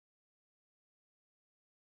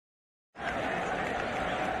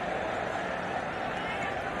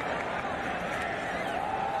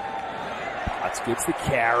Potts gets the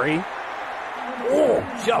carry.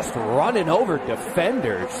 Oh, just running over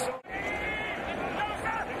defenders.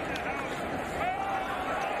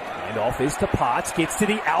 Handoff is to Potts, gets to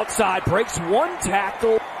the outside, breaks one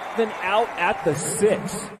tackle, then out at the 6.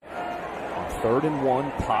 On 3rd and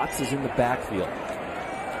 1, Potts is in the backfield.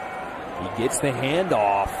 He gets the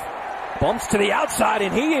handoff, bumps to the outside,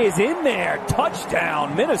 and he is in there.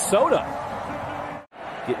 Touchdown, Minnesota.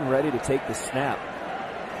 Getting ready to take the snap.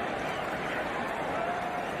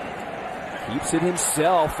 Keeps it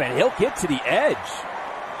himself, and he'll get to the edge.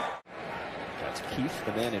 That's Keith,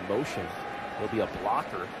 the man in motion. He'll be a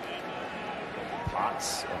blocker.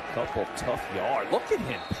 Potts, a couple tough yards. Look at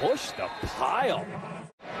him push the pile.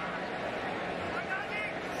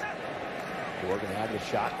 Oregon out of the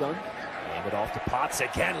shotgun. Hand it off to Potts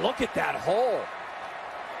again. Look at that hole.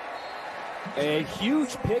 A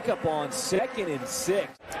huge pickup on 2nd and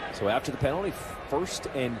 6. So after the penalty,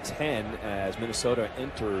 1st and 10 as Minnesota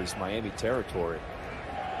enters Miami territory.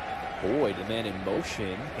 Boyd, the man in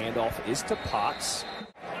motion. Handoff is to Potts.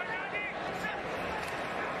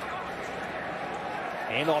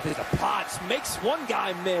 Handoff is to Potts. Makes one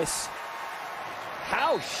guy miss.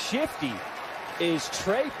 How shifty is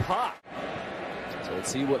Trey Potts? So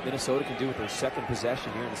let's see what Minnesota can do with their second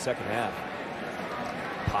possession here in the second half.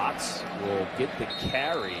 Potts will get the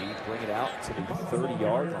carry, bring it out to the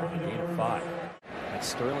 30-yard line, gain of 5. That's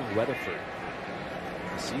Sterling Weatherford.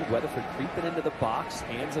 You see Weatherford creeping into the box,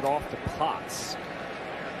 hands it off to Potts.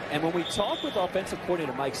 And when we talk with offensive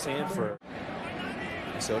coordinator Mike Sanford,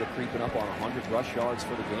 Minnesota creeping up on 100 rush yards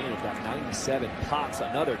for the game. They've got 97. Potts,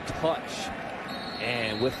 another touch.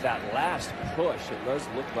 And with that last push, it does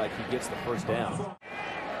look like he gets the first down.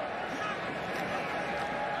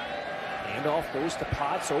 Handoff goes to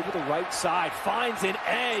Potts over the right side, finds an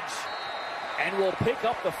edge, and will pick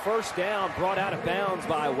up the first down, brought out of bounds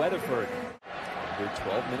by Weatherford. Under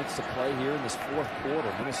 12 minutes to play here in this 4th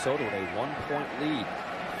quarter. Minnesota with a 1-point lead.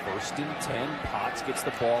 1st and 10, Potts gets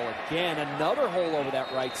the ball again. Another hole over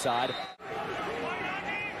that right side.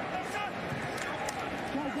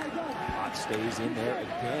 Potts stays in there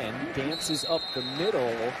again, dances up the middle,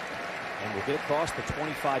 and will get across the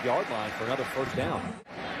 25-yard line for another first down.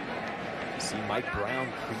 See Mike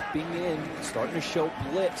Brown creeping in, starting to show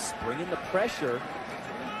blitz, bringing the pressure.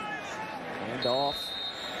 Hand off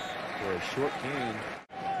for a short gain.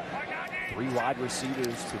 3 wide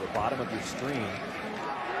receivers to the bottom of your screen.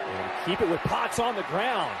 And keep it with Potts on the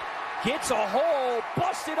ground. Gets a hole,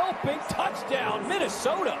 busted open, touchdown,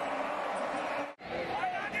 Minnesota.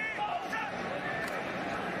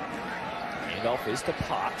 Handoff is to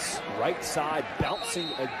Potts. Right side bouncing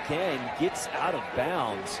again, gets out of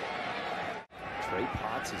bounds. Trey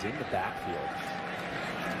Potts is in the backfield.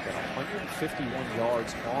 Got 151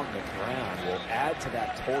 yards on the ground. Will add to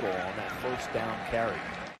that total on that first down carry.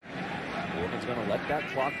 Oregon's going to let that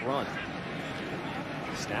clock run.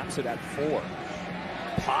 Snaps it at 4.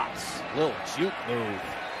 Potts, little juke move.